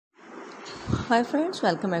Hi friends,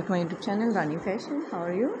 welcome back to my YouTube channel Rani Fashion. How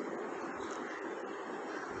are you?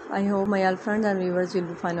 I hope my all friends and viewers will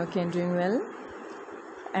be fine, okay, and doing well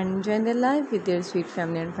and enjoying their life with their sweet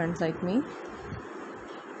family and friends like me.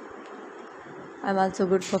 I'm also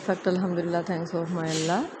good, perfect, alhamdulillah, thanks of my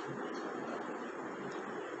Allah.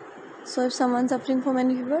 So if someone's suffering from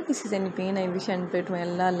any fever, disease, any pain, I wish and pray to my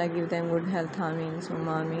Allah, Allah give them good health, ameen,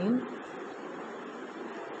 summa ameen.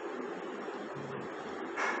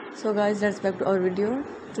 So guys, let's back to our video.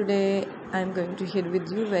 Today I'm going to share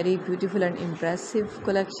with you very beautiful and impressive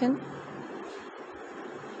collection.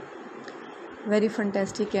 Very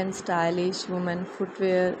fantastic and stylish women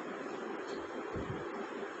footwear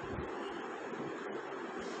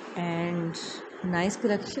and nice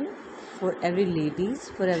collection for every ladies,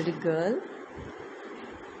 for every girl.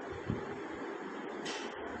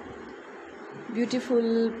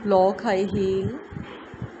 Beautiful block high heel,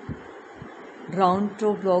 round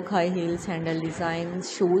toe block high heel, sandal designs,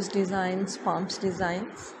 shoes designs, pumps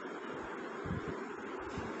designs.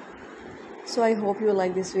 So I hope you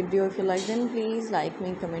like this video. If you like, then please like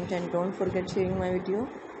me, comment, and don't forget sharing my video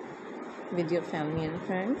with your family and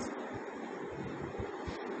friends.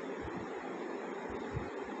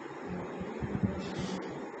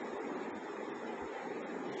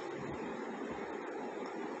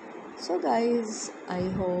 So guys, I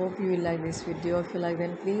hope you will like this video. If you like,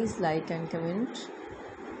 then please like and comment.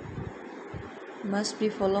 Must be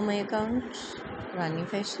follow my account Rani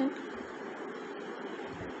Fashion.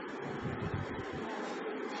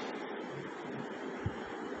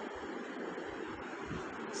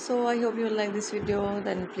 So I hope you will like this video.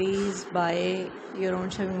 Then please buy your own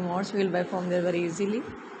shopping malls. You will buy from there very easily.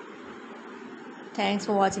 Thanks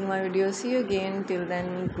for watching my video. See you again. Till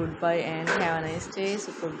then, goodbye and have a nice day.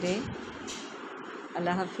 Super day.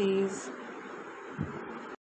 Allah Hafiz.